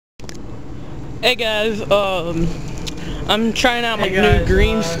Hey guys, I'm trying out my new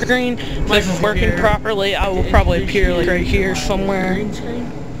green screen. If this is working properly, I will probably appear like right here somewhere,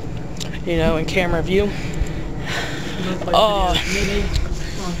 you know, in camera view.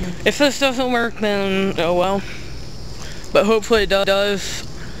 If this doesn't work, then oh well. But hopefully it does.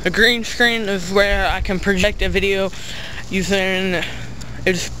 A green screen is where I can project a video using,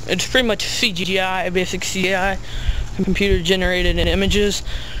 it's pretty much CGI, basic CGI, computer generated images.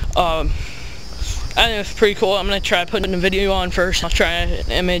 I think it's pretty cool. I'm gonna try putting a video on first. I'll try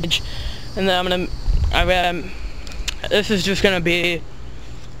an image, and then this is just gonna be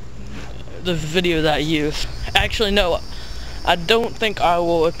the video that I use. Actually, no, I don't think I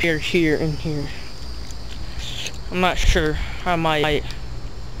will appear here and here. I'm not sure. I might.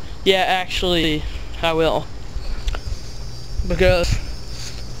 Yeah, actually, I will, because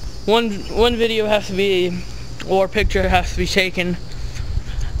one video has to be, or picture has to be taken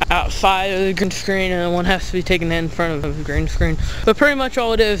outside of the green screen, and one has to be taken in front of the green screen. But pretty much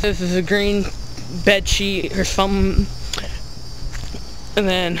all it is is a green bed sheet or something, and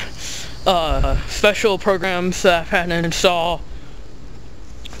then special programs that I've had to install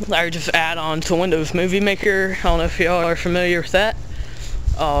that are just add-ons to Windows Movie Maker. I don't know if y'all are familiar with that.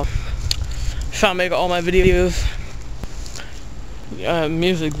 So I make all my videos,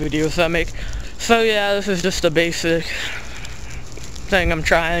 music videos that I make. So yeah, this is just a basic thing I'm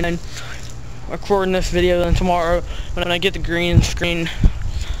trying, and recording this video. Then tomorrow, when I get the green screen,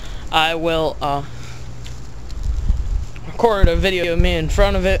 I will record a video of me in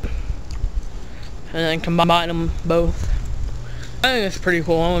front of it, and then combine them both. I think it's pretty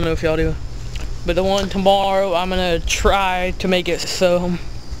cool. I don't know if y'all do, but the one tomorrow, I'm gonna try to make it so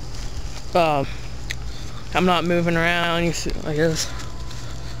I'm not moving around, you see, I guess.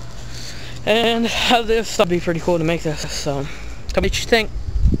 And this would be pretty cool to make this, so tell me what you think.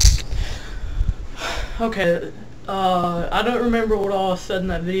 Okay, I don't remember what all I said in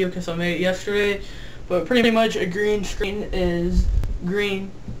that video because I made it yesterday, but pretty much a green screen is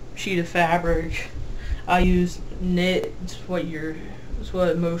green sheet of fabric. I use knit. It's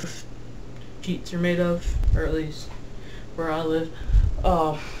what most sheets are made of, or at least where I live.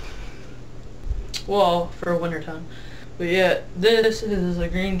 Well, for winter time. But yeah, this is a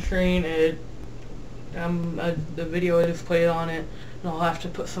green screen. The video I just played on it, and I'll have to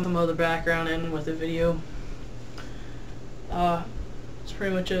put some other background in with the video. That's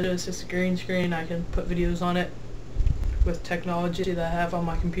pretty much it. It's just a green screen. I can put videos on it with technology that I have on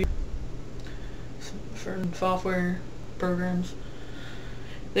my computer, certain software programs.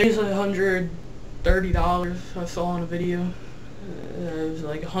 There's $130 I saw in a video. It was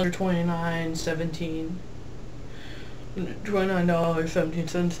like $129.17.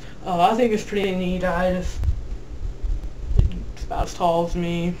 $29.17. I think it's pretty neat. It's about as tall as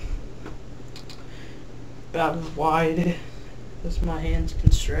me, about as wide as my hands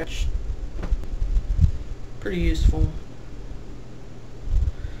can stretch. Pretty useful.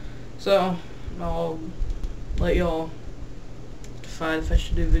 So I'll let y'all decide if I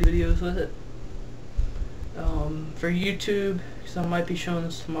should do videos with it. For YouTube, because I might be showing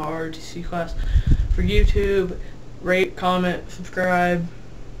this to my ROTC class. For YouTube, rate, comment, subscribe,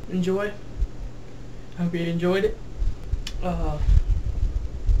 enjoy. I hope you enjoyed it. That's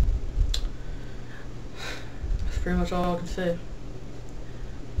pretty much all I can say.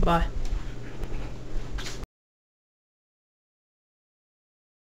 Bye.